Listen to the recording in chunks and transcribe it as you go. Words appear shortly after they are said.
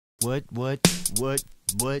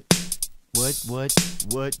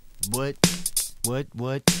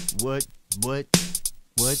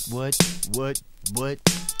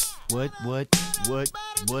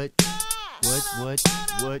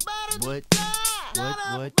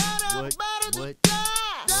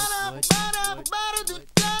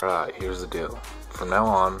Alright, here's the deal. From now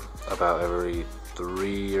on, about every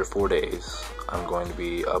 3 or 4 days, I'm going to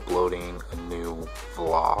be uploading a new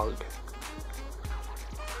vlog.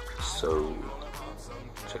 So,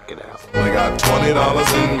 check it out. I got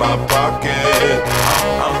 $20 in my pocket.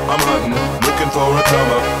 I'm hunting, looking for a come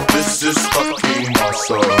up. This is fucking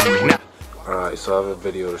awesome. Alright, so I have a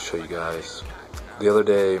video to show you guys. The other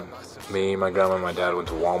day, me, my grandma, and my dad went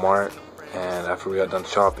to Walmart, and after we got done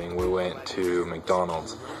shopping, we went to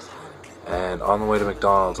McDonald's. And on the way to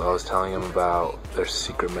McDonald's, I was telling him about their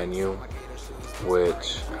secret menu,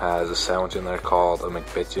 which has a sandwich in there called a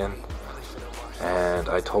McBitchin. And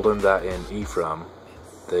I told him that in Ephraim,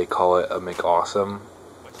 they call it a McAwesome.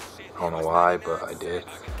 I don't know why, but I did.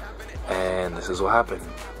 And this is what happened.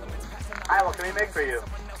 Hi, what can we make for you?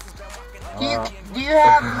 Do you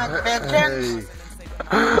have McBitchins?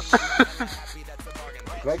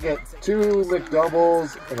 Can I get 2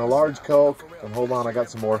 McDoubles and a large Coke? And hold on, I got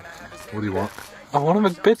some more. What do you want? I want a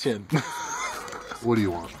McBitchin. What do you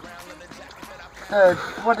want?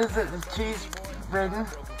 What is it? The cheese ridden?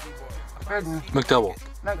 McDouble.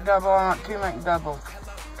 McDouble. I want 2 McDoubles.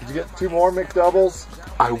 Could you get 2 more McDoubles?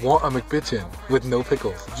 I want a McBitchin with no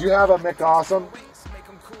pickles. Do you have a McAwesome?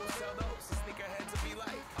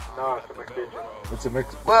 No, it's a McBitchin. It's a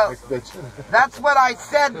McBitchin. That's what I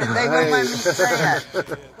said, but they won't let me say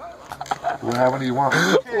it. Well, how many do you want?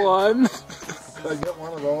 One. Can I get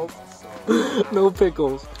one of those? No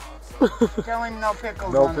pickles. Tell him no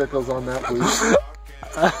pickles. No pickles on that, please.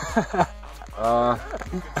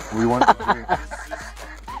 We want to drink.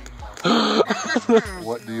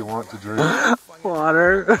 What do you want to drink?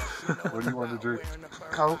 Water. What do you want to drink?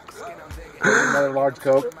 Coke. Another large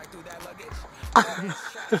Coke.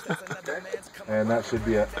 And that should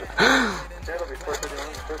be it.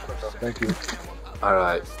 Thank you.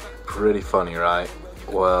 Alright, pretty funny, right?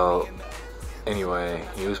 Well, anyway,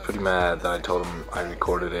 he was pretty mad that I told him I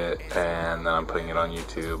recorded it and that I'm putting it on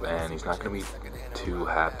YouTube, and he's not going to be too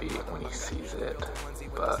happy when he sees it,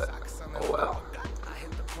 but oh well.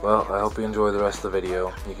 Well, I hope you enjoy the rest of the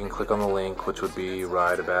video. You can click on the link, which would be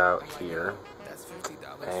right about here,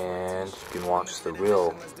 and you can watch the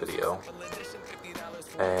real video.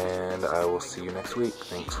 And I will see you next week.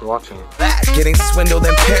 Thanks for watching. Getting swindled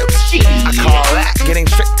and pimped, I call that getting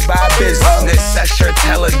tricked by business. That's your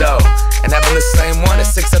teller though. And having the same one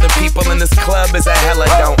as 6 other people in this club is a hella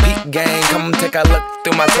don't. Peep gang, come take a look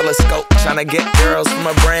through my telescope. Tryna get girls from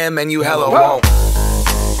a brand, man, you hella won't.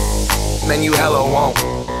 Man, you hella won't.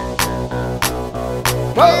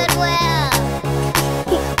 Goodwill,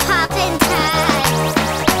 poppin' tags,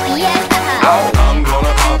 yeah. I'm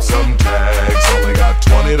gonna pop some tags. Only got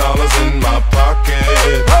 $20 in my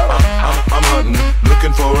pocket. I'm hunting,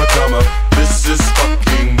 looking for a come up. This is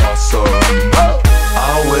fucking awesome.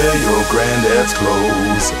 I'll wear your granddad's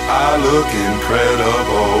clothes. I look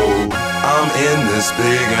incredible. I'm in this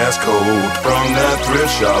big ass coat from that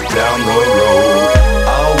thrift shop down the road.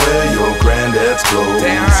 I'll wear your granddad's clothes.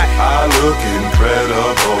 Damn right. I look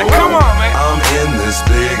incredible. Hey, come on, man. I'm in this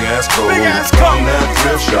big ass coat from that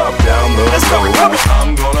thrift shop down the road. Let's go.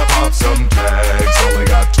 I'm gonna pop some tags.